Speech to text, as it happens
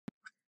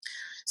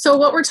So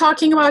what we're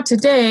talking about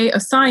today,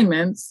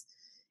 assignments,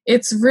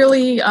 it's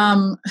really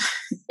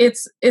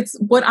it's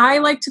what I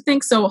like to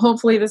think. So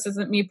hopefully this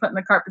isn't me putting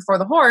the cart before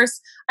the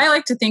horse. I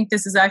like to think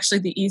this is actually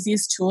the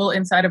easiest tool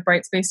inside of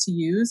Brightspace to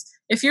use.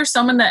 If you're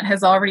someone that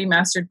has already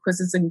mastered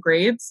quizzes and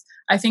grades,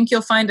 I think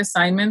you'll find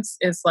assignments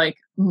is like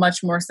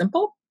much more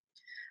simple.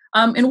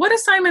 And what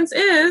assignments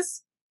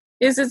is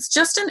it's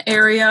just an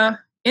area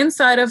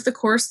inside of the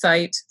course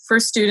site for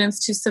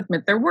students to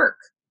submit their work.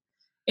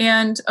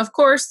 And of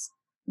course,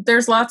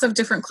 there's lots of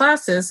different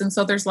classes, and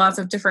so there's lots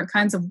of different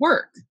kinds of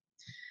work.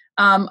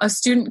 A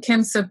student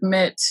can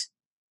submit,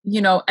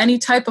 any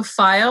type of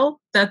file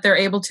that they're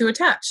able to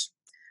attach.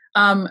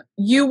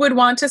 You would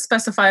want to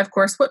specify, of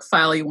course, what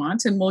file you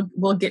want, and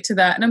we'll get to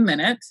that in a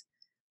minute.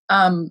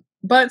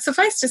 But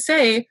suffice to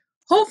say,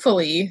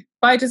 hopefully,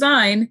 by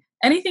design,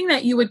 anything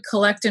that you would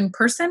collect in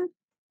person,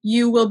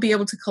 you will be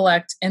able to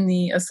collect in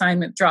the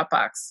assignment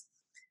Dropbox.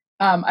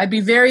 I'd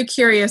be very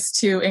curious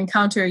to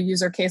encounter a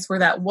user case where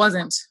that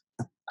wasn't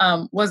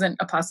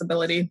a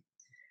possibility,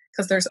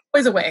 because there's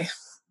always a way.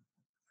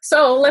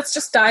 So let's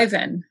just dive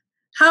in.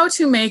 How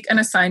to make an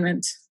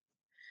assignment.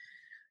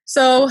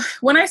 So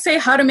when I say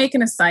how to make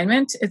an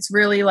assignment, it's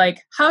really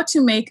like how to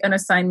make an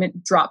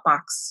assignment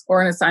Dropbox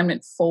or an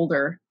assignment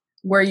folder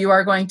where you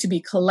are going to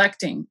be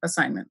collecting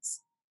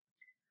assignments.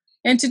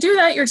 And to do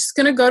that, you're just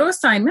going to go to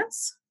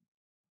assignments,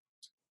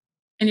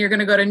 and you're going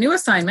to go to new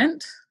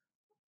assignment.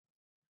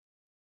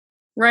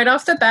 Right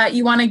off the bat,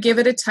 you want to give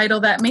it a title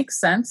that makes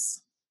sense.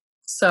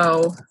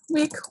 So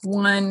week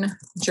 1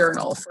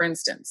 journal, for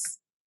instance.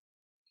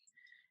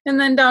 And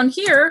then down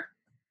here,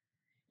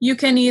 you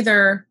can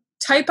either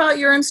type out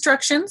your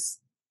instructions,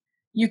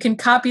 you can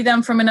copy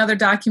them from another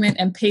document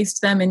and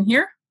paste them in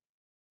here.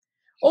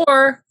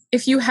 Or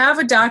if you have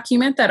a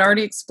document that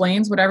already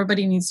explains what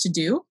everybody needs to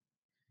do,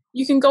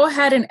 you can go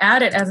ahead and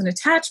add it as an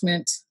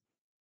attachment,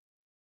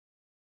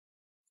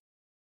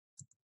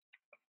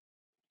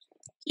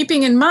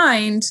 keeping in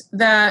mind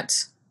that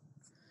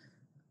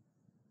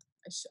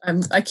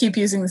I keep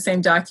using the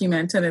same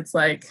document and it's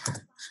like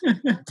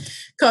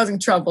causing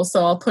trouble,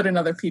 so I'll put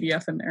another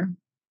PDF in there.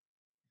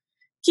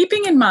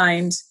 Keeping in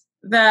mind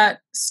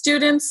that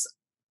students,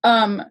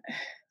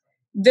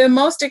 the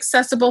most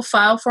accessible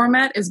file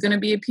format is going to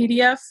be a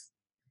PDF,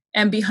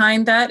 and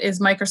behind that is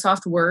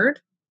Microsoft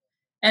Word.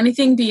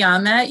 Anything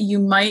beyond that,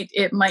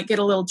 it might get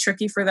a little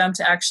tricky for them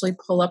to actually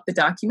pull up the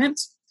document,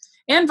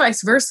 and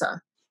vice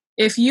versa.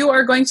 If you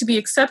are going to be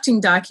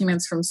accepting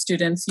documents from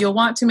students, you'll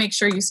want to make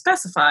sure you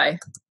specify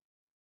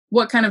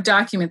what kind of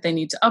document they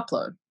need to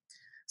upload.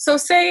 So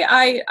say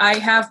I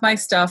have my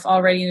stuff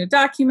already in a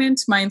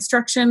document, my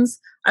instructions,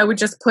 I would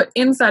just put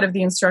inside of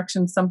the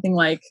instructions something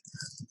like,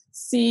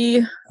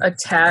 see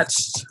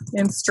attached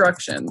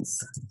instructions.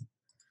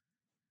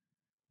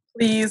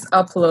 Please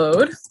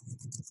upload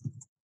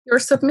your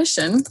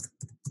submission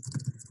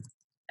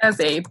as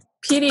a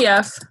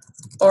PDF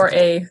or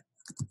a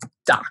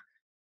doc,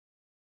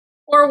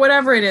 or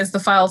whatever it is, the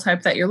file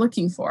type that you're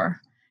looking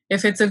for.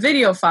 If it's a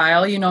video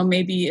file,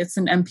 maybe it's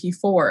an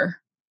MP4.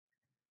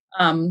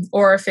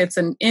 Or if it's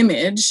an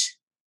image,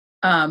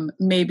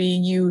 maybe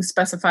you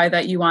specify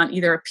that you want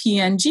either a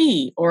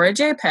PNG or a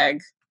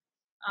JPEG.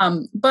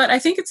 But I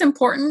think it's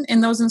important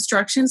in those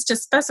instructions to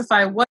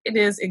specify what it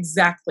is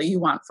exactly you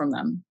want from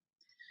them.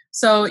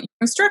 So your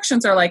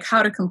instructions are like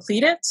how to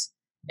complete it.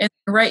 And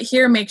right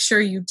here, make sure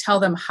you tell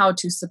them how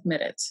to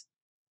submit it.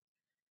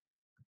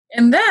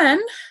 And then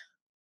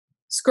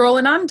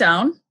scrolling on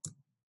down,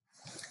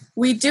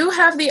 we do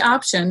have the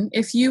option,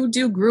 if you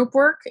do group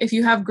work, if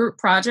you have group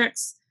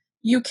projects,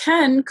 you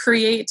can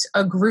create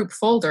a group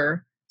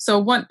folder.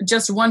 So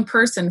just one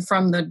person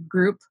from the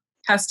group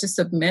has to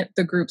submit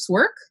the group's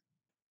work.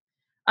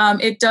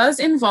 It does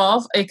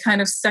involve a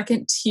kind of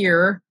second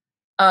tier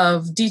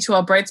of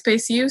D2L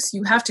Brightspace use.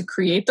 You have to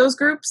create those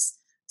groups.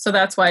 So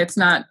that's why it's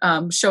not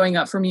showing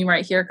up for me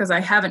right here, because I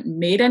haven't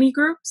made any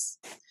groups.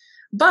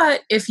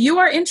 But if you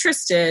are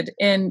interested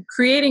in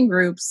creating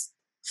groups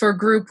for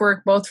group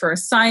work, both for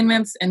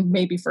assignments and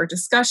maybe for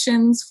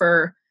discussions,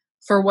 for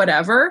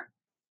whatever,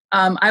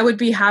 I would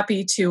be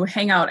happy to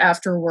hang out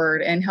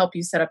afterward and help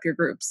you set up your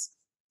groups.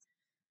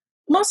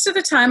 Most of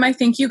the time, I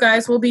think you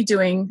guys will be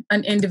doing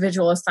an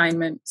individual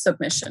assignment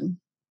submission.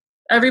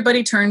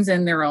 Everybody turns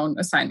in their own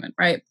assignment,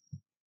 right?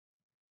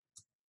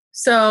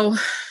 So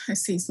I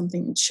see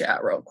something in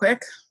chat real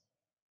quick.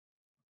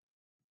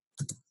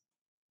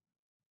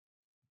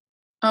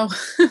 Oh,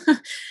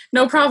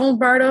 no problem,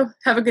 Bardo.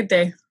 Have a good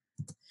day.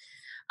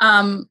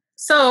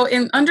 So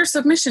under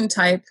submission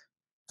type,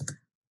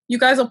 you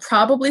guys will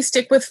probably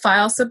stick with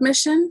file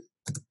submission.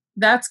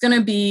 That's going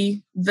to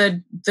be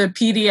the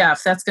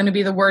PDF. That's going to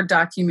be the Word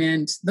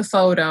document, the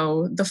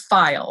photo, the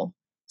file.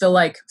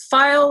 The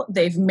file,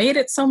 they've made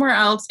it somewhere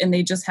else and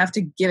they just have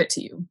to give it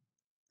to you.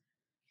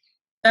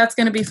 That's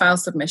going to be file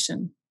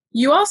submission.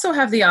 You also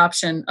have the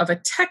option of a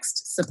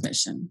text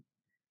submission.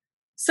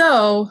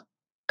 So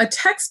a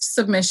text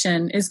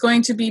submission is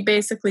going to be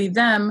basically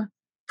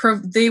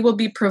they will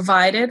be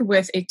provided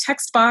with a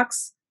text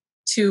box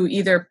to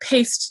either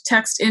paste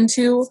text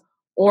into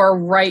or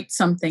write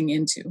something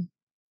into.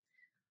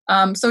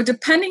 So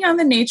depending on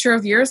the nature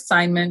of your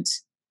assignment,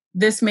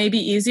 this may be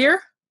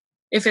easier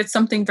if it's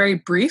something very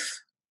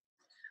brief.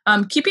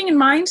 Keeping in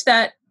mind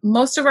that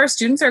most of our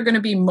students are going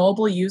to be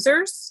mobile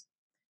users.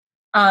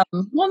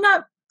 Well,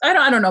 not, I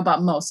don't know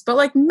about most, but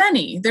like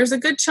many, there's a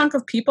good chunk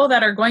of people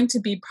that are going to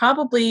be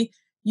probably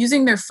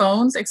using their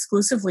phones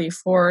exclusively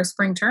for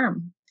spring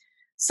term.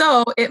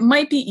 So it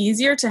might be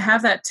easier to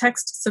have that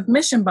text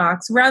submission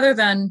box rather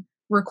than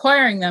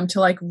requiring them to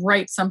like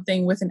write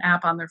something with an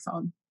app on their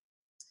phone.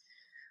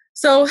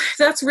 So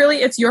that's really,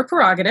 it's your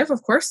prerogative,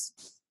 of course.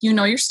 You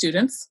know your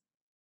students.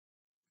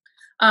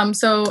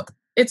 So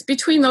it's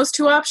between those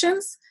two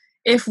options.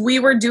 If we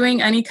were doing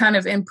any kind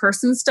of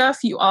in-person stuff,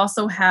 you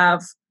also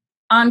have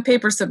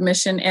on-paper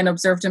submission and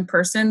observed in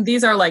person.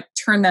 These are like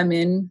turn them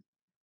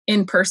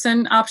in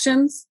person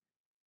options.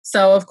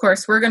 So of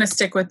course, we're going to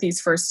stick with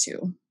these first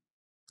two.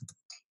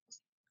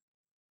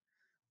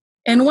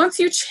 And once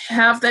you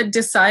have that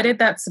decided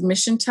that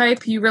submission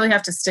type, you really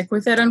have to stick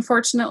with it,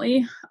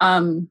 unfortunately.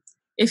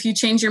 If you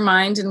change your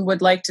mind and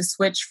would like to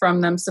switch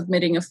from them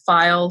submitting a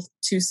file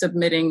to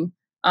submitting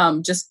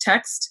just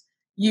text,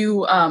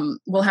 you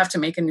will have to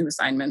make a new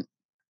assignment.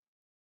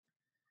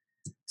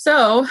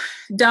 So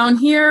down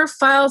here,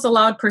 files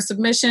allowed per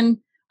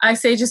submission, I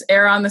say just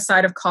err on the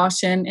side of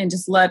caution and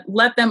just let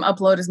them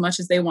upload as much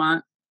as they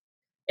want.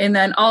 And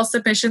then all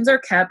submissions are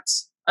kept.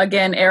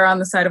 Again, err on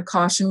the side of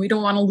caution. We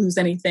don't want to lose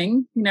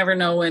anything. You never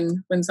know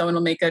when someone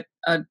will make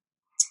a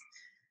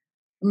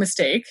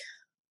mistake.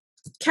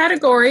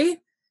 Category.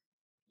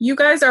 You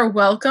guys are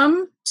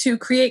welcome to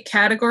create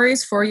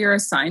categories for your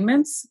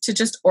assignments to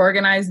just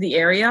organize the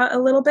area a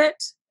little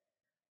bit.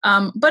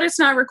 But it's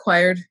not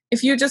required.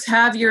 If you just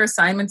have your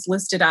assignments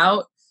listed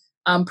out,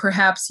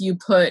 perhaps you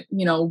put,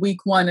 week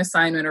 1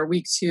 assignment or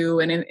week 2,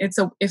 and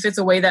if it's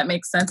a way that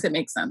makes sense, it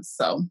makes sense.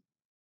 So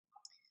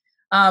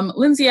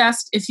Lindsay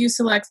asked, if you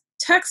select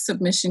text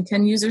submission,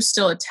 can users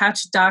still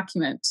attach a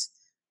document?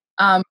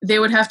 They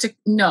would have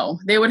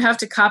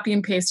to copy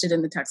and paste it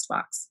in the text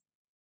box.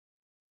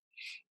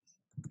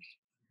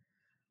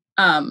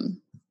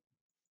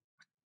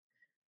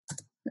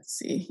 Let's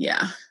see.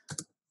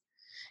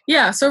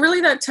 Yeah. So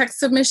really that text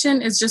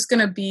submission is just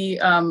going to be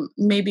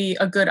maybe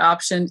a good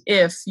option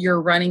if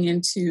you're running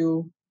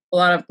into a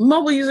lot of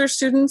mobile user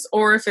students,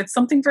 or if it's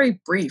something very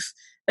brief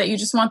that you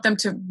just want them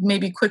to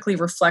maybe quickly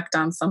reflect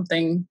on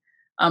something.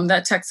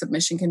 That text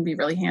submission can be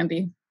really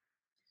handy.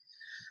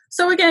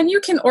 So again, you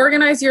can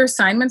organize your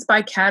assignments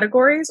by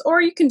categories, or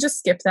you can just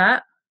skip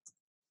that.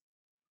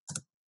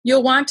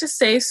 You'll want to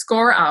say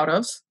score out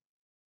of,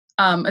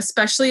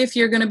 especially if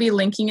you're going to be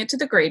linking it to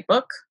the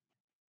gradebook.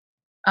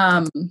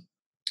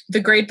 The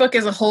gradebook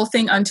is a whole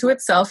thing unto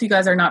itself. You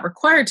guys are not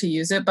required to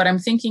use it, but I'm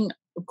thinking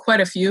quite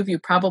a few of you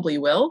probably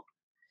will.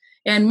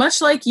 And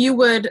much like you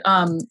would,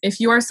 if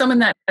you are someone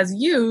that has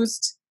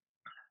used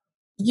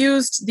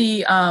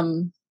the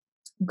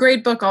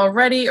gradebook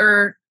already,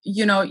 or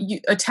you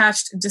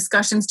attached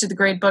discussions to the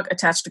gradebook,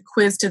 attached a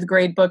quiz to the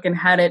gradebook, and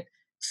had it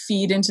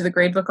feed into the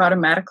gradebook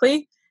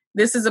automatically,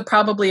 this is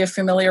probably a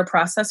familiar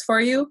process for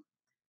you.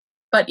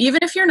 But even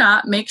if you're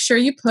not, make sure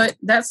you put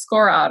that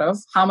score out of,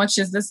 how much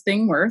is this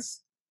thing worth?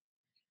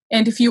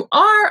 And if you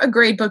are a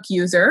gradebook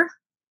user,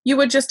 you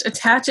would just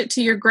attach it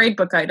to your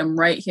gradebook item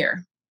right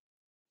here.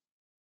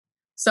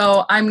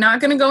 So I'm not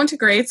going to go into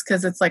grades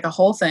because it's like a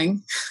whole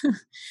thing.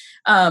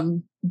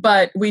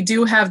 But we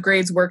do have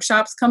grades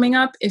workshops coming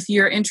up if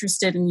you're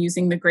interested in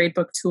using the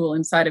gradebook tool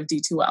inside of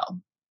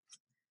D2L.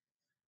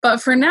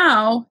 But for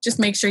now, just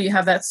make sure you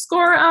have that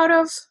score out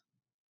of.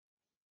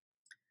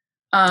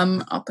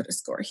 I'll put a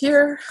score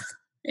here,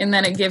 and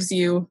then it gives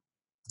you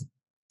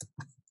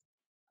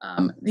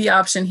the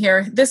option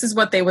here. This is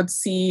what they would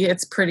see.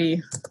 It's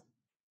pretty,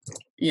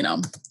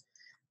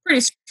 pretty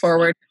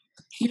straightforward.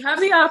 You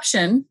have the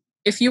option,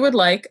 if you would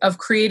like, of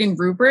creating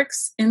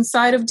rubrics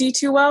inside of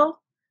D2L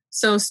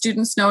so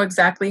students know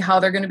exactly how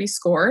they're going to be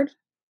scored.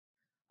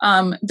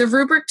 The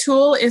rubric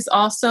tool is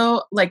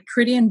also like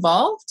pretty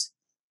involved,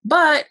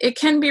 but it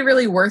can be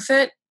really worth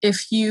it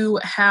if you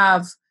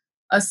have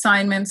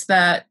assignments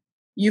that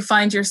you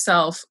find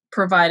yourself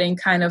providing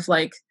kind of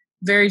like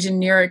very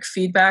generic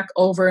feedback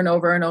over and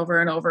over and over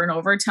and over and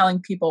over,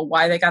 telling people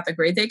why they got the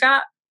grade they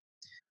got.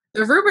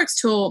 The rubrics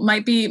tool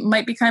might be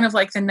kind of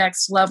like the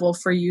next level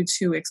for you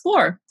to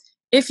explore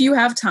if you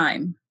have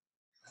time.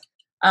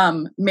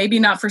 Maybe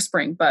not for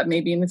spring, but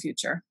maybe in the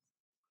future.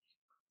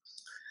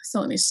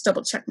 So let me just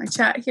double check my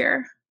chat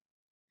here.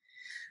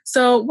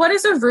 So what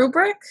is a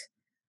rubric?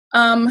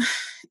 A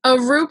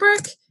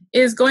rubric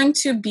is going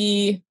to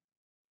be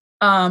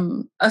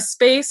a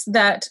space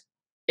that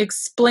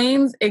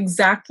explains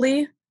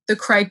exactly the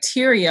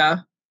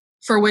criteria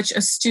for which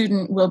a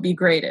student will be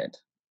graded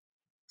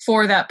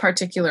for that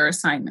particular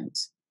assignment.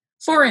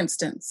 For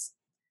instance,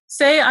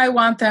 say I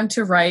want them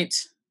to write,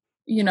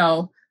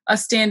 a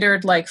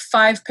standard like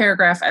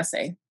 5-paragraph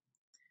essay.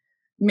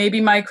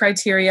 Maybe my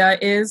criteria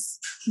is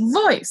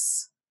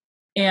voice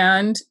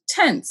and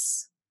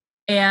tense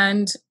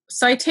and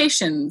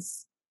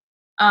citations,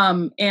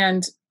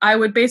 And I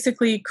would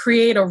basically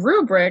create a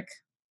rubric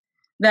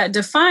that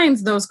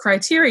defines those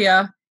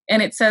criteria,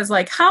 and it says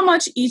like how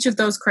much each of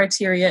those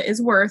criteria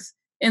is worth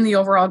in the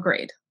overall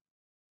grade.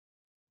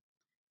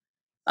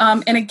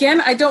 And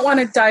again, I don't want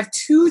to dive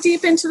too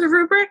deep into the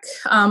rubric.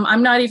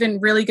 I'm not even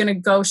really going to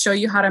go show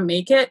you how to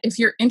make it. If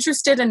you're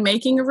interested in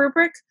making a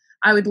rubric,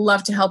 I would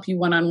love to help you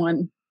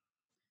one-on-one.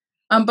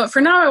 But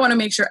for now, I want to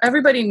make sure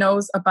everybody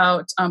knows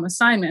about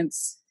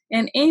assignments.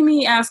 And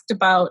Amy asked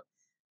about,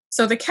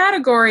 so the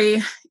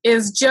category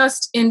is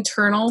just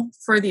internal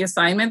for the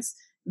assignments.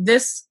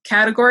 This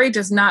category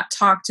does not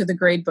talk to the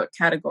gradebook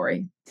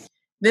category.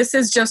 This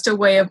is just a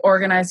way of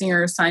organizing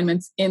your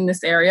assignments in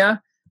this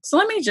area. So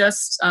let me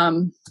just,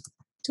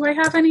 do I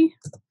have any?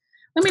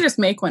 Let me just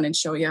make one and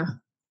show you.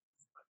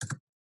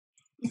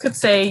 You could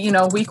say,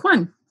 week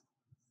 1.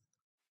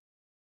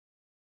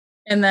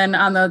 And then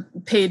on the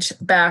page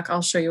back,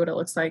 I'll show you what it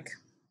looks like.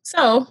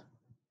 So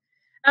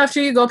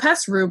after you go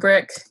past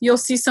rubric, you'll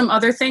see some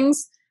other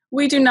things.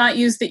 We do not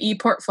use the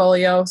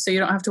e-portfolio, so you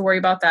don't have to worry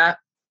about that.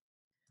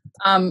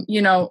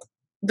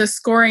 The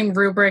scoring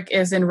rubric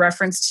is in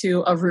reference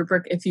to a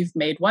rubric if you've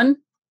made one.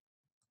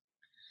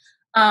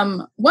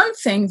 One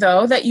thing,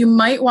 though, that you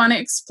might want to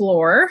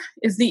explore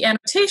is the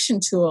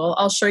annotation tool.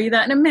 I'll show you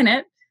that in a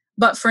minute.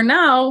 But for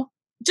now,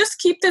 just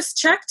keep this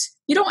checked.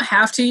 You don't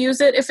have to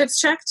use it if it's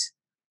checked,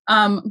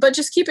 but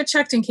just keep it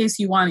checked in case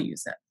you want to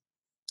use it.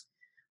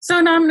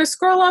 So now I'm going to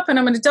scroll up and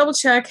I'm going to double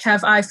check.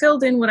 Have I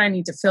filled in what I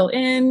need to fill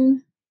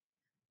in?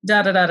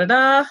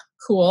 Da-da-da-da-da.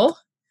 Cool.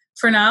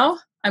 For now,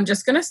 I'm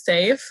just going to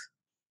save.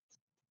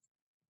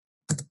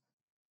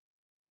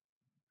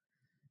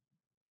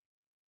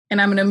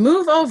 And I'm going to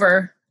move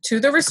over to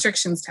the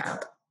Restrictions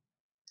tab.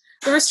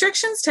 The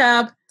Restrictions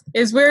tab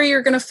is where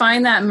you're going to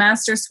find that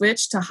master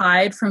switch to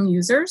hide from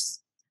users.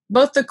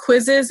 Both the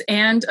quizzes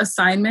and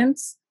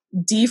assignments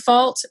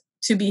default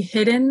to be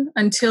hidden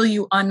until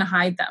you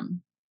unhide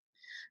them.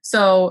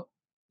 So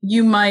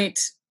you might,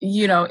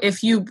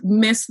 if you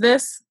miss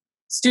this,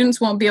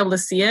 students won't be able to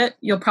see it.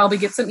 You'll probably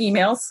get some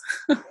emails.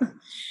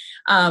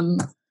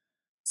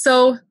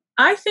 So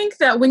I think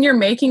that when you're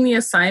making the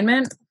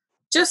assignment,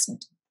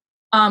 just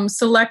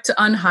select to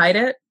unhide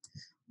it.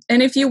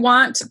 And if you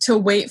want to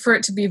wait for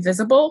it to be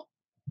visible,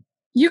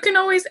 you can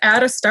always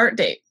add a start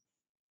date.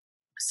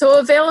 So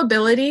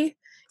availability,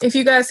 if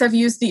you guys have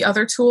used the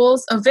other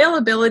tools,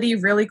 availability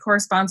really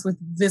corresponds with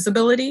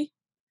visibility.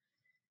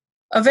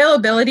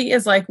 Availability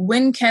is like,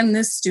 when can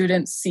this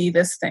student see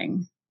this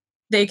thing?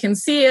 They can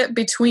see it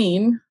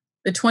between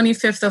the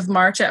 25th of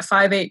March at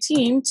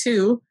 5:18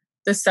 to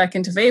the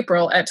 2nd of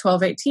April at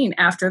 12:18.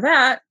 After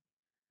that,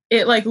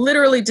 it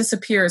literally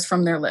disappears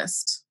from their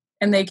list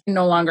and they can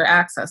no longer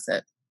access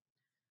it.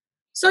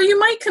 So you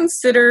might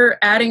consider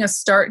adding a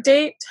start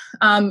date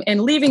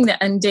and leaving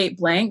the end date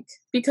blank,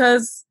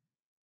 because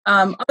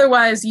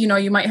otherwise,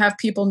 you might have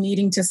people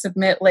needing to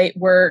submit late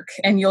work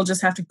and you'll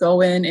just have to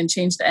go in and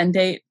change the end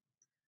date.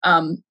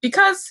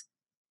 Because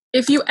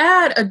if you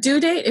add a due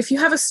date, if you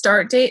have a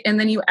start date and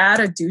then you add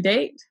a due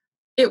date,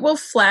 it will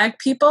flag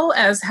people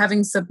as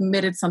having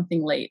submitted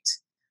something late.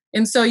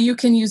 And so you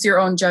can use your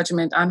own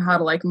judgment on how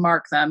to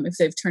mark them if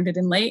they've turned it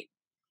in late.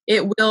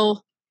 It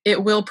will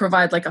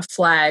provide a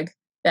flag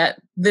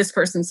that this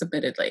person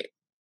submitted late.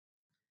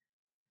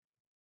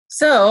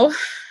 So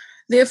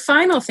the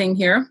final thing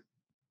here,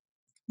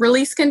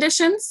 release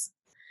conditions.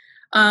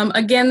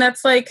 Again,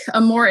 that's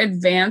a more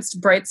advanced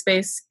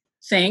Brightspace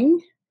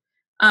thing.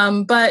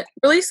 But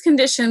release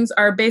conditions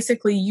are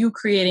basically you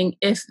creating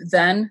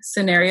if-then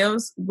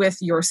scenarios with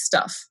your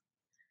stuff.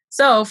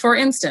 So for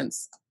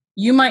instance,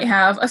 you might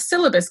have a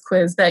syllabus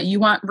quiz that you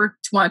want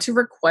to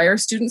require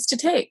students to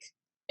take.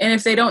 And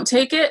if they don't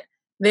take it,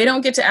 they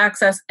don't get to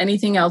access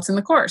anything else in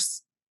the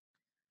course.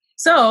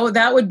 So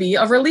that would be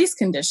a release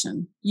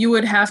condition. You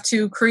would have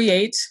to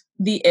create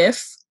the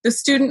if the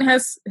student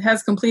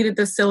has completed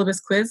this syllabus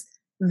quiz,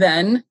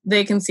 then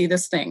they can see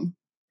this thing.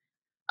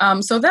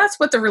 So that's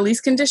what the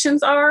release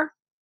conditions are.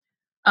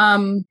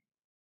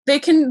 They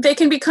can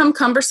become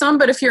cumbersome,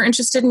 but if you're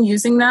interested in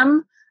using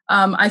them,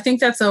 I think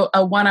that's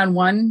a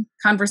one-on-one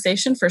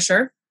conversation for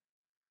sure.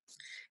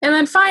 And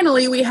then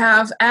finally, we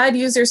have add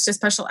users to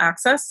special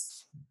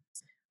access.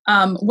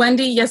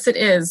 Wendy, yes, it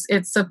is.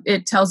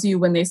 It tells you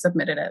when they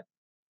submitted it.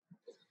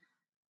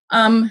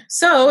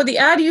 So the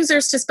add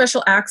users to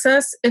special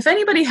access, if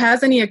anybody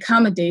has any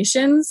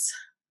accommodations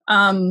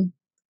in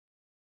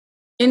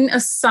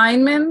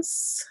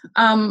assignments,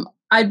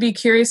 I'd be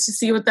curious to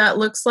see what that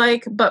looks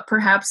like, but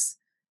perhaps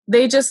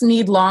they just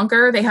need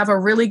longer. They have a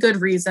really good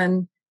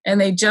reason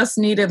and they just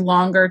needed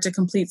longer to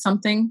complete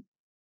something.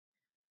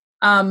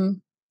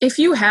 If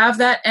you have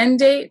that end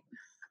date,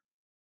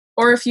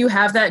 or if you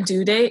have that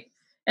due date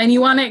and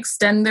you want to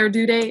extend their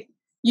due date,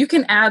 you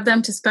can add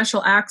them to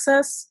special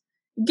access,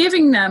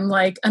 giving them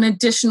an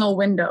additional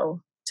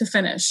window to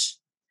finish.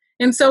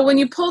 And so when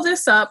you pull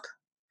this up,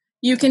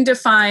 you can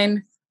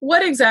define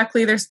what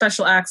exactly their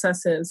special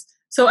access is.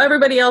 So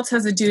everybody else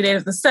has a due date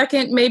of the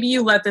 2nd. Maybe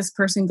you let this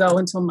person go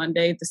until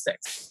Monday the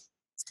 6th.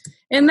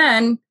 And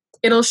then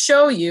it'll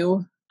show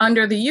you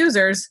under the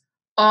users,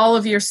 all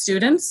of your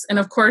students. And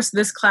of course,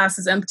 this class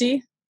is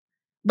empty,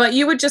 but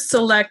you would just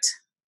select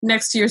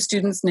next to your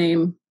student's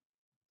name,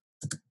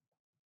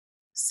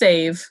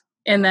 save.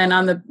 And then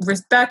on the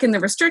back in the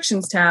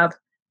restrictions tab,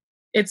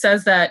 it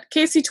says that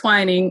Casey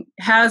Twining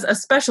has a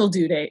special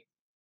due date,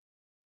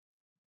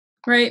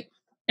 right?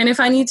 And if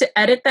I need to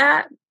edit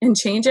that and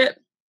change it,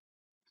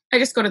 I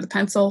just go to the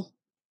pencil.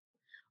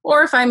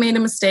 Or if I made a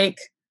mistake,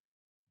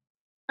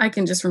 I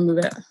can just remove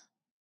it.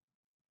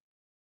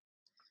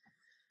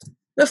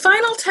 The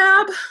final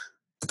tab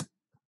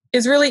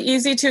is really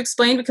easy to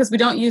explain because we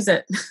don't use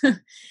it.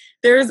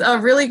 There's a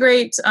really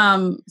great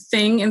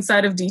thing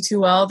inside of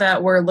D2L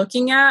that we're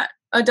looking at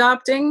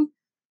adopting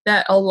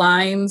that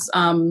aligns,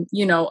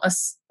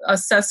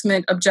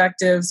 assessment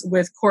objectives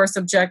with course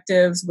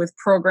objectives, with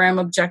program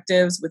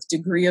objectives, with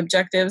degree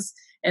objectives,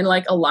 and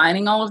like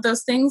aligning all of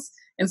those things.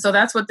 And so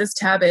that's what this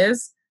tab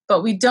is,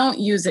 but we don't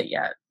use it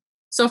yet.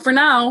 So for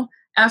now,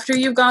 after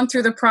you've gone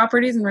through the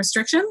properties and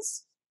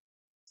restrictions,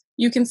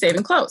 you can save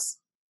and close.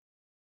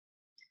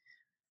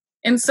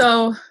 And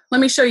so let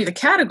me show you the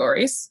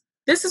categories.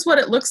 This is what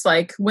it looks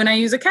like when I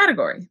use a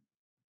category.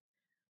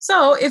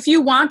 So if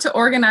you want to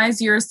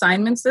organize your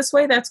assignments this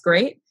way, that's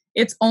great.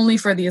 It's only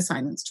for the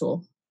assignments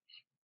tool.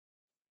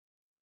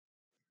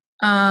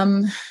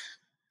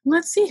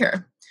 Let's see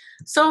here.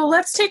 So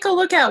let's take a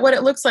look at what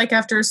it looks like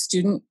after a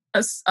student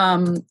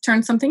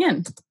turns something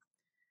in.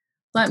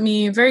 Let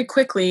me very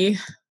quickly,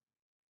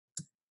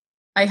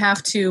 I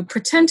have to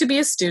pretend to be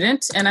a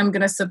student and I'm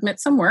going to submit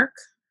some work.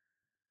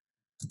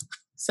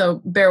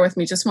 So bear with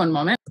me just one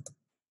moment.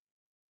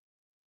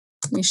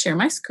 Let me share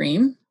my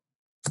screen.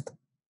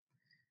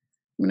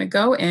 I'm going to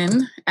go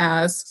in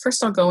as,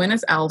 first I'll go in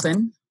as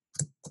Alvin.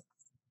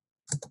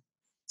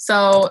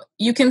 So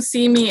you can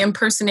see me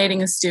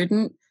impersonating a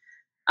student.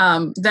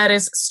 That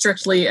is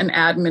strictly an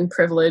admin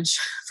privilege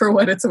for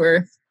what it's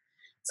worth.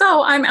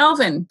 So I'm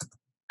Alvin.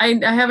 I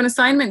have an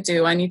assignment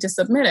due. I need to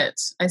submit it.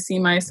 I see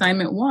my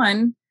assignment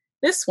 1.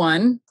 This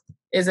one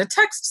is a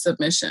text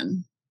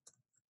submission.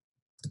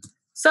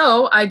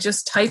 So I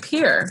just type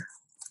here.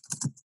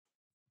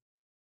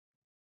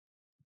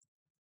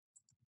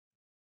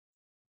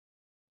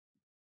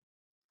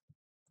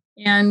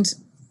 And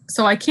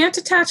so I can't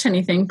attach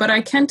anything, but I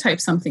can type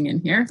something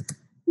in here.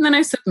 And then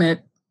I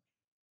submit.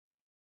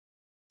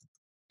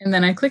 And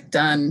then I click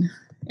done.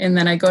 And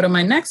then I go to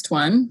my next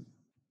one.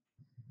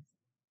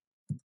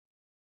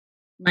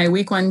 My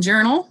week 1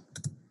 journal.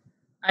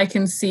 I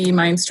can see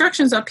my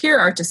instructions up here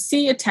are to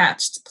see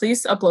attached.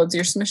 Please upload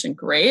your submission.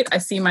 Great. I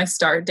see my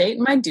start date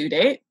and my due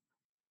date.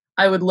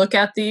 I would look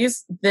at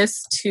this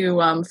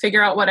to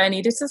figure out what I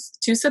needed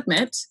to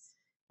submit.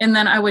 And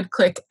then I would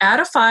click add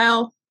a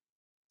file,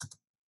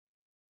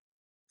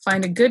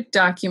 find a good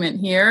document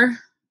here.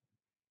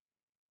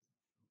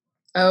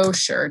 Oh,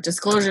 sure.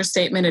 Disclosure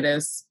statement it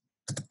is.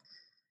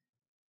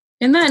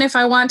 And then if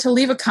I want to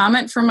leave a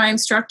comment for my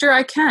instructor,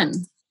 I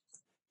can.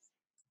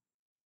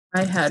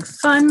 I had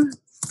fun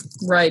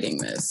writing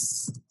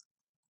this.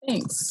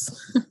 Thanks.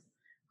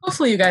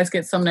 Hopefully you guys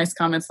get some nice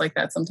comments like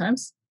that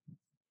sometimes.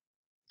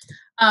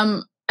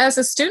 As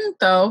a student,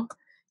 though,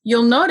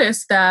 you'll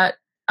notice that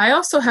I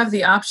also have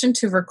the option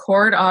to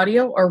record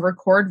audio or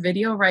record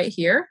video right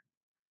here.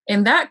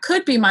 And that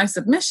could be my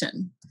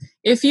submission.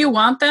 If you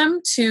want them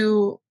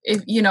to,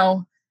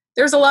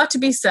 there's a lot to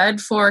be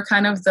said for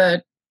kind of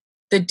the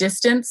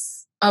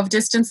distance of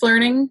distance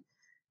learning.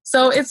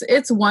 So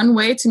it's one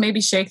way to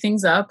maybe shake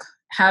things up,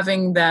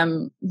 having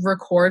them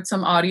record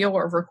some audio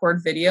or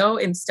record video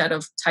instead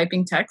of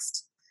typing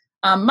text.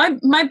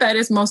 My bet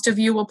is most of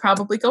you will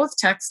probably go with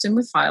text and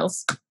with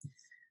files.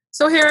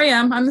 So here I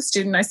am. I'm the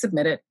student. I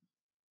submit it.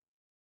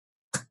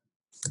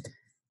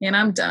 And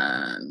I'm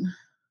done.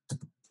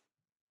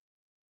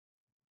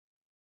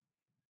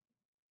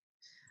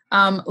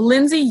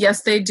 Lindsay,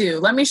 yes, they do.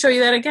 Let me show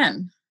you that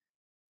again.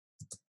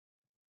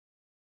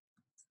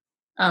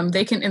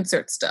 They can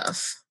insert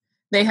stuff.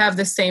 They have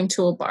the same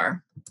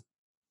toolbar.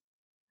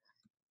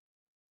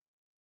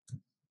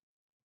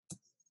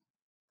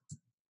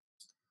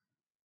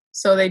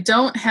 So they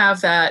don't have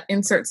that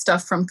insert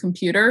stuff from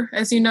computer,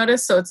 as you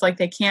notice. So it's like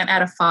they can't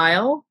add a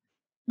file.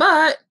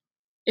 But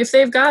if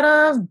they've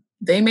got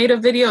they made a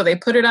video, they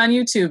put it on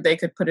YouTube, they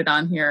could put it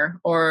on here,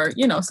 or,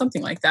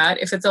 something like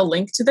that. If it's a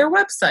link to their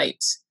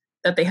website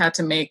that they had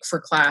to make for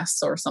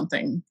class or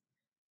something,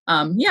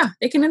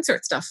 they can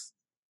insert stuff.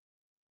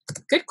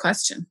 Good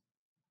question.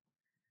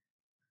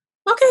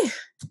 Okay,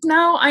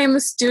 now I am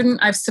a student.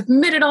 I've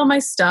submitted all my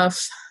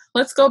stuff.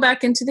 Let's go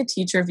back into the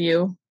teacher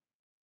view.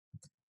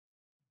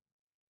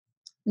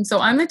 And so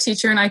I'm the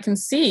teacher and I can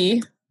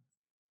see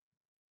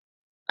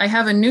I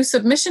have a new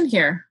submission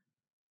here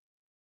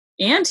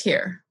and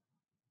here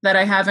that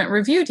I haven't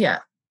reviewed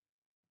yet.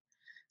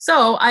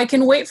 So I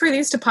can wait for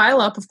these to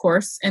pile up, of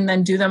course, and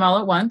then do them all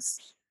at once.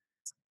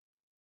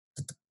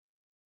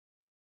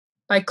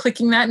 By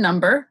clicking that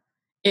number,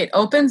 it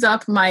opens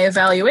up my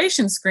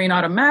evaluation screen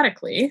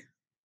automatically.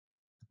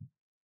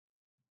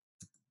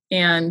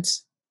 And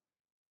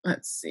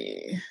let's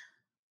see.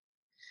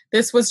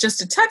 This was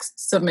just a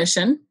text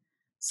submission,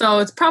 so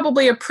it's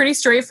probably a pretty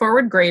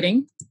straightforward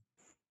grading.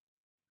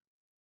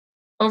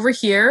 Over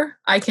here,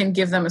 I can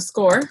give them a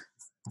score,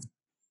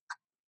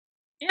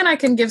 and I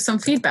can give some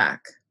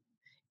feedback.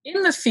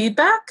 In the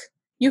feedback,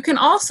 you can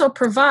also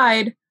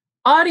provide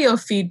audio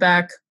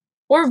feedback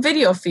or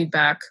video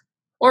feedback,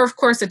 or of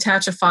course,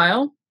 attach a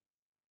file.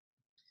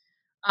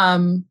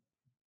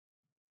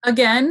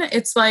 Again,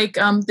 it's like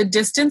the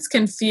distance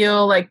can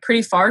feel like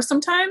pretty far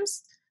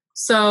sometimes.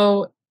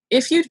 So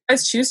if you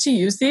guys choose to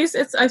use these,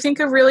 it's, I think,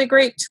 a really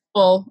great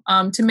tool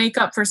to make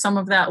up for some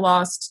of that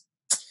lost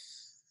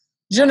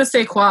je ne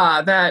sais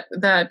quoi, that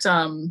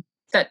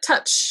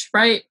touch,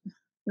 right?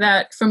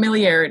 That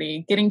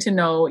familiarity, getting to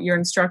know your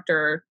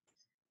instructor,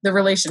 the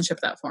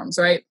relationship that forms,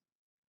 right?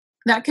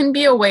 That can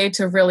be a way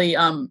to really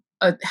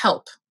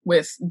help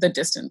with the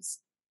distance.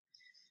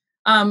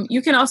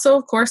 You can also,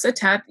 of course,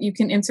 you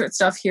can insert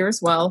stuff here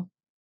as well.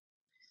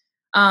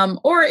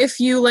 Or if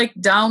you like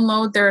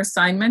download their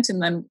assignment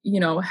and then,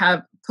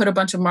 have put a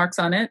bunch of marks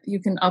on it, you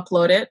can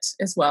upload it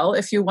as well.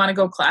 If you want to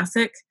go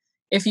classic,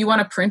 if you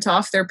want to print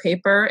off their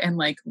paper and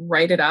like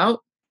write it out,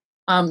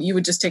 you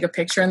would just take a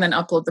picture and then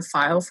upload the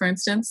file, for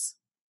instance.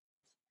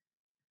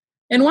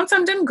 And once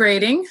I'm done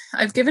grading,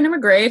 I've given him a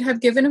grade,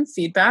 I've given him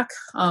feedback.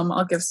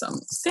 I'll give some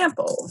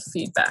sample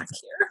feedback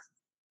here.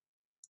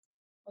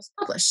 Let's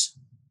publish.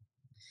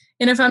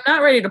 And if I'm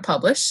not ready to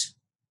publish,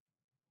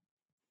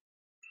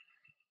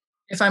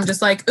 if I'm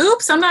just like,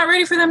 oops, I'm not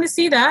ready for them to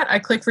see that, I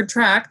click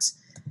retract.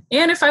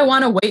 And if I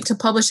want to wait to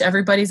publish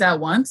everybody's at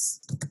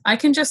once, I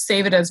can just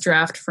save it as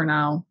draft for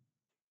now.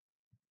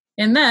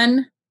 And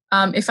then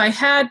if I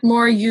had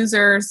more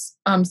users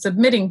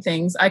submitting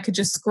things, I could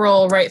just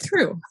scroll right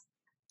through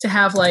to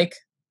have like,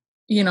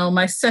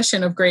 my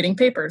session of grading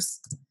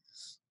papers.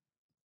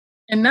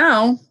 And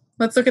now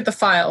let's look at the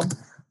file.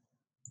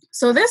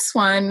 So this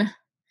one,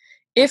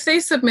 if they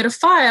submit a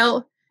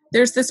file,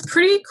 there's this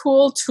pretty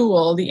cool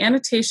tool, the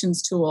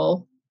annotations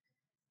tool,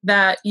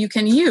 that you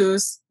can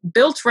use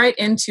built right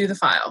into the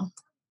file.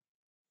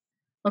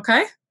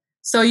 Okay?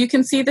 So you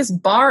can see this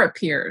bar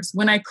appears.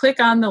 When I click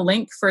on the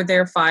link for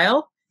their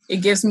file, it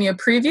gives me a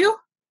preview,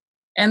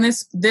 and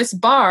this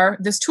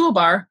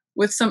toolbar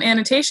with some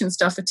annotation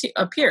stuff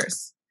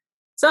appears.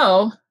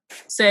 So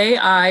say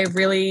I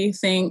really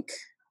think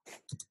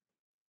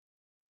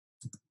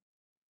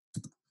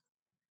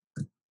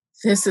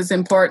this is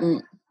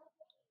important,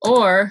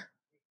 or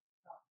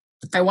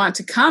I want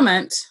to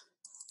comment,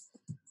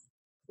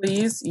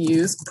 please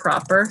use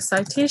proper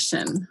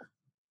citation.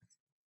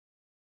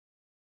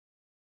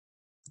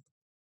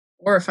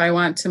 Or if I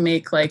want to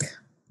make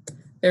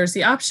there's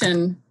the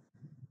option,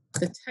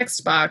 the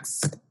text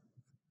box,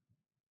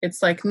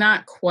 it's like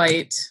not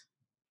quite,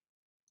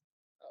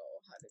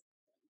 how did it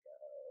go?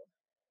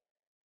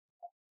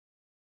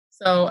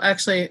 So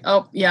actually,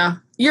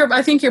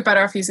 I think you're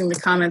better off using the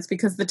comments,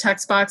 because the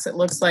text box, it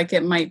looks like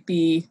it might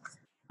be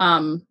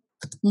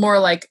more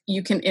like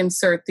you can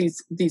insert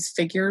these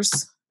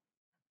figures.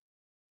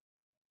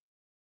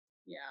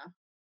 Yeah.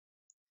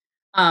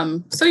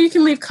 So you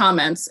can leave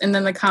comments, and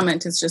then the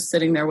comment is just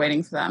sitting there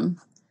waiting for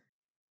them.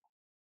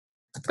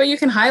 But you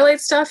can highlight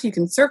stuff, you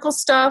can circle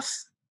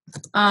stuff.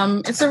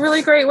 It's a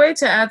really great way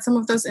to add some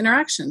of those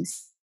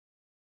interactions.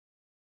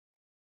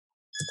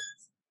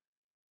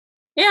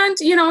 And,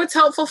 it's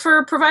helpful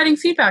for providing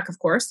feedback, of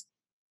course.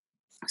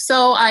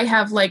 So I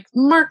have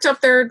marked up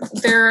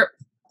their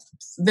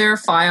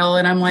file,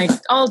 and I'm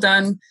all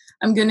done.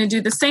 I'm going to do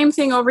the same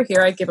thing over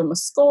here. I give them a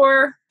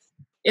score.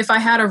 If I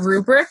had a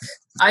rubric,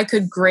 I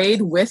could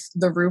grade with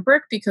the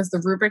rubric, because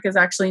the rubric is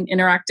actually an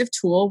interactive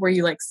tool where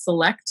you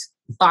select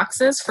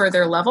boxes for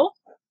their level.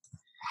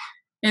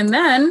 And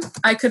then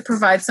I could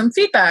provide some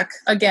feedback,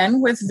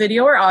 again, with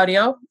video or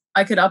audio.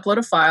 I could upload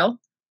a file,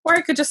 or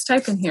I could just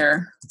type in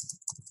here.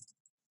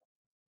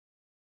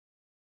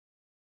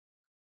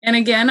 And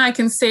again, I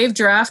can save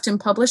draft and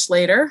publish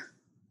later,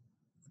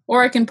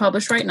 or I can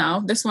publish right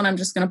now. This one I'm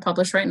just going to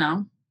publish right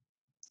now.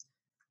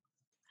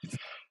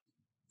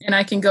 And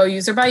I can go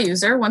user by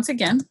user once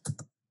again.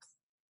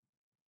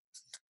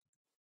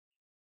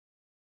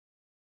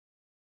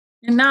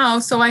 And now,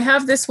 so I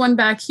have this one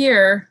back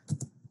here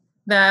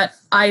that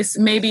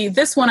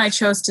this one I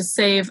chose to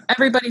save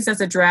everybody's as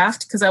a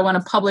draft because I want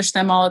to publish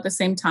them all at the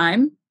same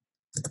time.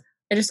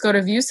 I just go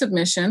to view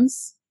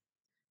submissions.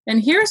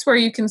 And here's where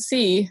you can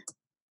see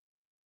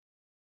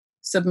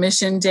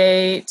submission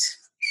date.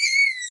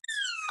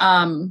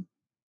 And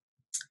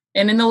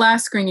in the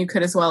last screen you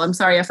could as well. I'm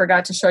sorry, I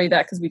forgot to show you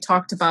that because we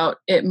talked about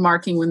it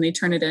marking when they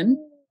turn it in.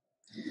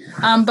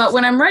 But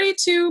when I'm ready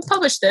to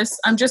publish this,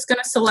 I'm just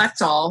going to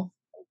select all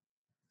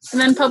and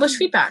then publish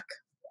feedback.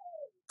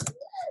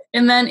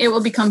 And then it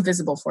will become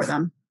visible for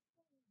them.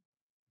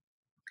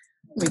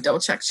 Let me double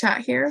check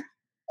chat here.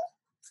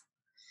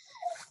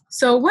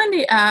 So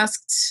Wendy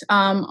asked,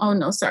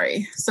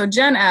 So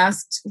Jen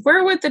asked,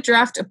 where would the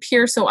draft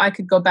appear so I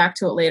could go back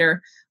to it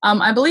later?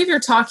 I believe you're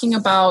talking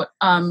about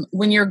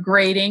when you're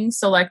grading,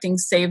 selecting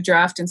save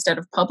draft instead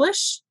of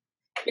publish.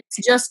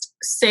 It's just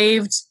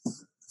saved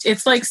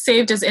it's like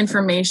saved as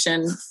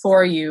information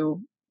for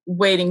you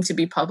waiting to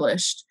be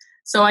published.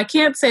 So I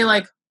can't say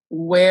like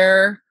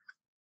where,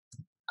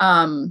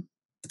 okay.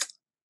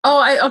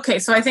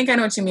 So I think I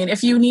know what you mean.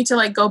 If you need to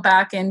like go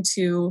back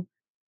into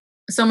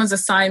someone's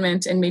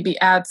assignment and maybe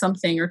add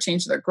something or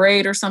change their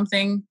grade or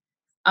something,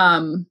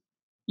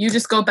 you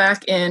just go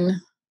back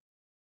in.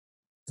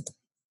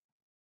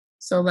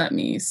 So let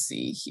me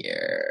see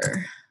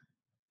here.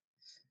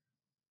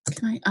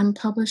 Can I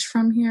unpublish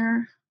from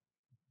here?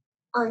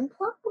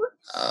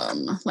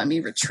 Unpublish? Let me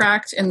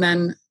retract, and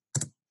then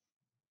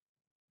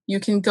you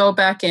can go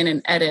back in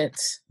and edit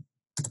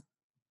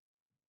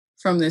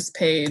from this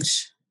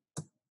page,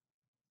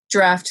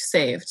 draft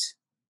saved.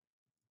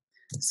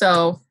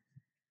 So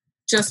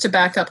just to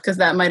back up, because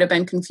that might have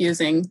been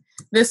confusing.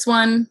 This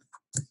one,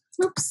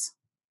 oops.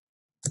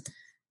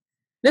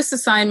 This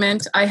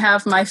assignment, I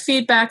have my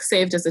feedback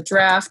saved as a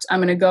draft. I'm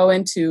going to go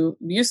into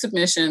view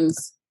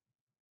submissions.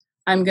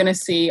 I'm going to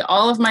see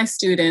all of my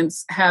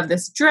students have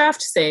this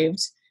draft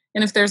saved.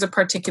 And if there's a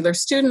particular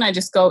student, I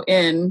just go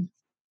in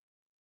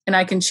and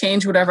I can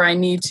change whatever I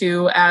need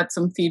to, add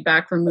some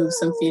feedback, remove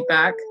some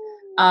feedback.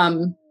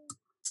 And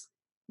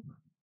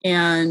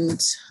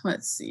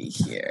let's see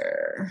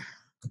here.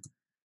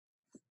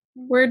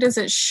 Where does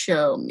it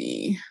show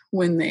me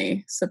when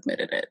they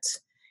submitted it?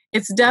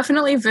 It's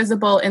definitely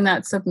visible in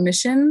that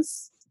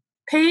submissions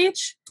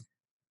page.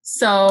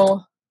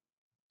 So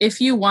if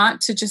you want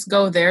to just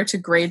go there to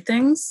grade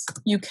things,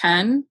 you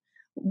can.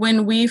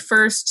 When we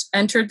first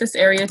entered this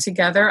area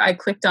together, I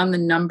clicked on the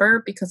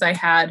number because I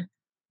had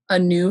a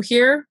new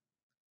here.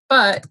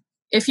 But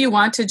if you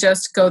want to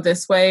just go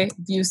this way,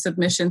 view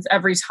submissions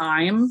every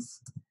time,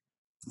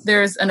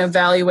 there's an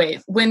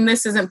evaluate. When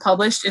this isn't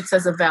published, it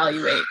says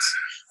evaluate.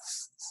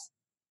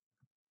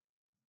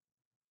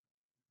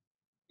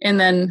 And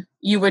then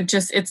you would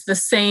just, it's the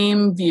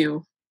same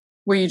view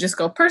where you just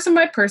go person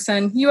by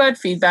person, you add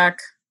feedback,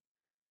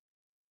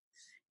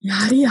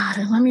 yada,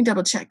 yada. Let me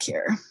double check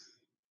here.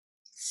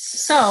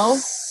 So,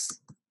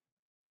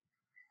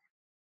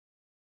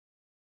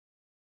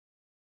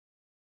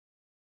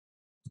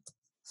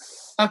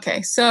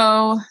 okay,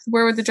 so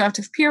where would the draft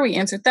appear? We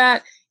answered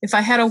that. If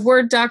I had a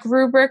Word doc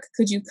rubric,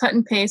 could you cut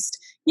and paste?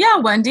 Yeah,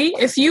 Wendy,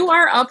 if you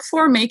are up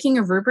for making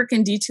a rubric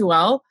in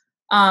D2L,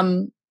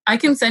 I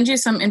can send you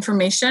some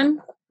information.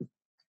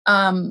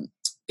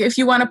 If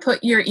you want to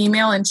put your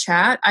email in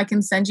chat, I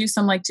can send you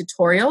some like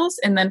tutorials.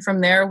 And then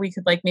from there, we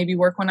could like maybe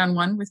work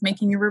one-on-one with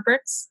making your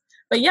rubrics.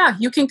 But yeah,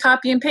 you can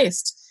copy and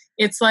paste.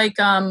 It's like,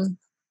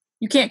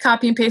 you can't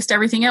copy and paste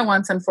everything at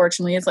once,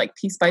 unfortunately. It's like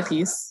piece by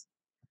piece.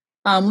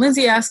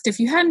 Lindsay asked if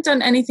you hadn't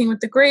done anything with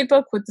the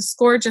gradebook, would the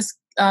score just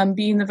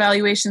be in the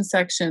evaluation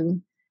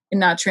section and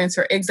not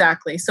transfer?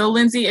 Exactly. So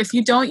Lindsay, if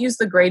you don't use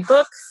the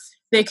gradebook,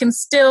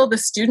 the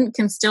student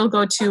can still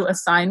go to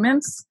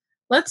assignments.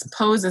 Let's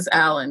pose as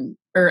Alvin,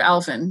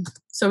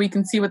 so we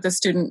can see what the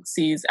student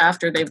sees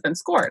after they've been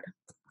scored.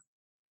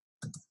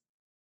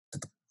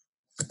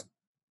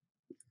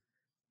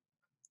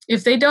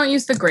 If they don't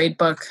use the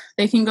gradebook,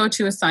 they can go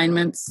to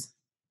assignments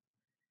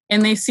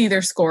and they see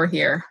their score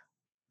here.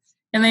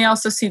 And they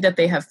also see that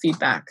they have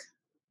feedback.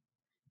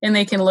 And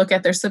they can look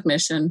at their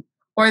submission,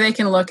 or they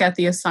can look at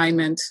the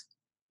assignment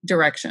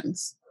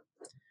directions.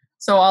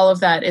 So all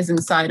of that is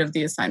inside of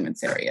the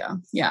assignments area.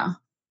 Yeah.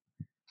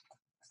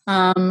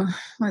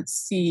 Let's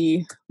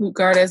see.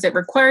 Lugarda, is it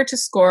required to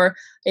score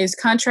is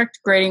contract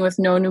grading with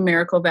no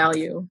numerical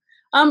value?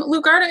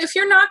 Lugarda, if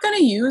you're not going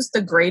to use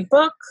the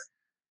gradebook,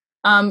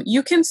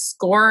 you can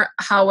score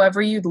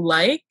however you'd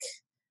like.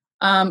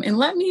 And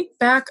let me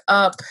back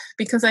up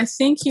because I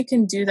think you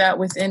can do that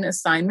within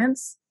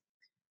assignments.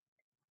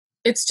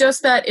 It's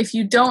just that if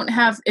you don't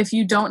have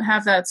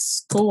that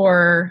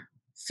score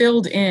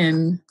filled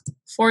in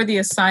for the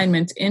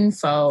assignment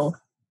info,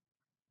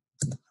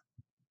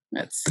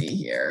 let's see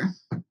here.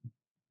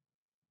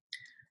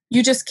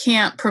 You just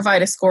can't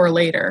provide a score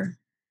later.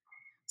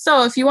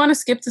 So if you want to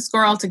skip the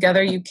score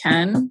altogether, you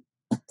can.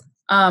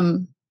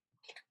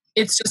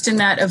 It's just in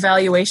that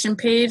evaluation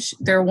page,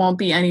 there won't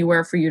be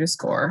anywhere for you to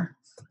score.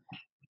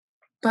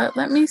 But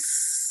let me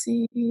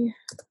see.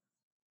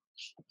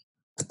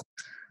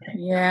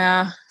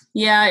 Yeah,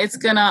 it's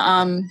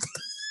gonna,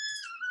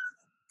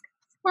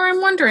 or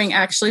I'm wondering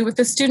actually with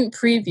the student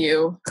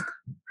preview,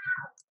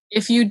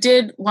 if you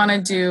did want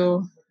to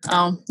do,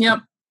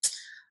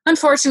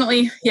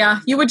 unfortunately,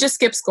 yeah, you would just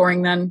skip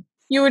scoring then.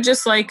 You would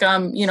just like,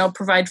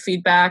 provide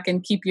feedback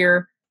and keep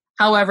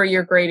however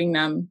you're grading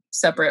them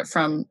separate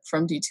from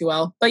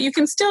D2L. But you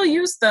can still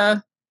use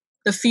the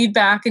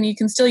feedback and you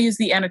can still use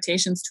the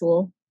annotations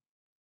tool.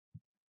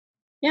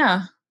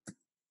 Yeah.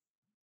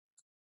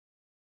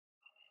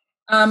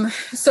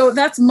 So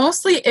that's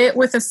mostly it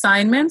with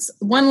assignments.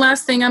 One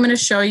last thing I'm going to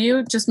show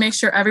you, just make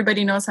sure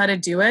everybody knows how to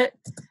do it.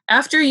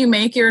 After you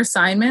make your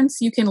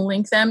assignments, you can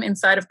link them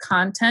inside of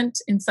content,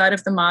 inside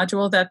of the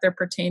module that they're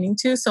pertaining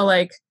to. So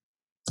like,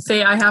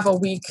 say I have a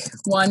week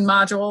 1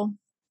 module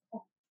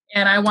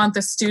and I want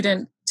the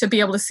student to be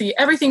able to see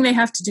everything they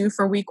have to do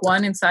for week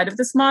 1 inside of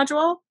this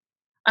module.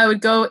 I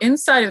would go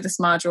inside of this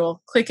module,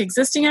 click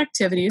Existing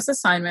Activities,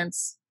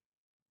 Assignments,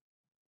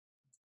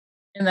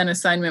 and then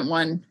Assignment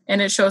 1,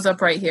 and it shows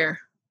up right here.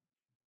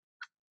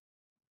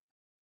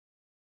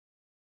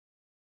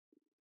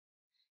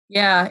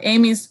 Yeah,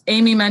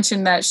 Amy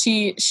mentioned that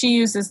she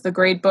uses the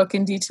gradebook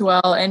in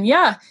D2L, and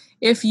yeah,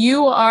 if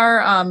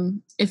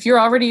you're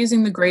already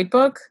using the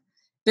gradebook,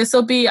 this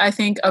will be, I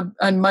think,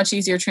 a much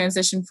easier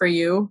transition for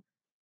you,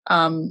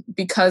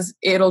 because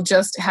it'll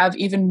just have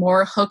even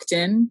more hooked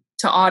in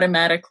to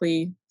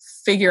automatically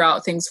figure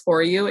out things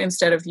for you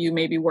instead of you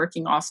maybe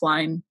working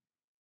offline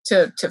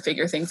to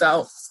figure things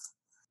out.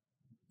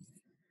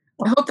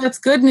 I hope that's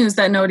good news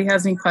that nobody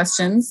has any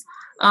questions.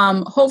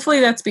 Hopefully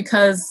that's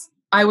because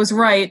I was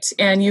right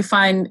and you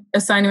find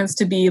assignments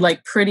to be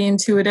like pretty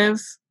intuitive.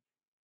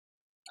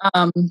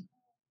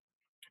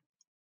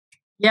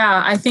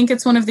 Yeah, I think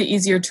it's one of the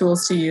easier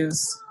tools to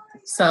use.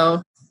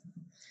 So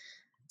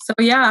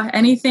yeah,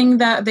 anything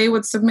that they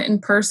would submit in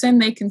person,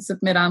 they can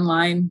submit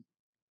online.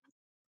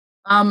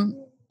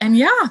 And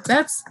yeah,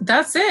 that's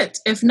it.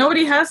 If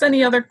nobody has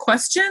any other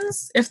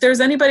questions, if there's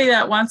anybody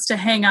that wants to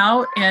hang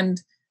out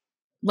and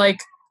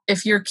like,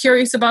 if you're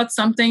curious about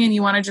something and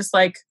you want to just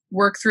like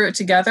work through it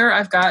together,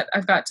 I've got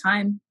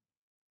time.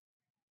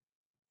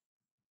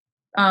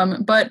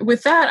 But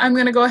with that, I'm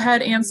going to go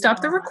ahead and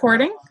stop the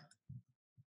recording.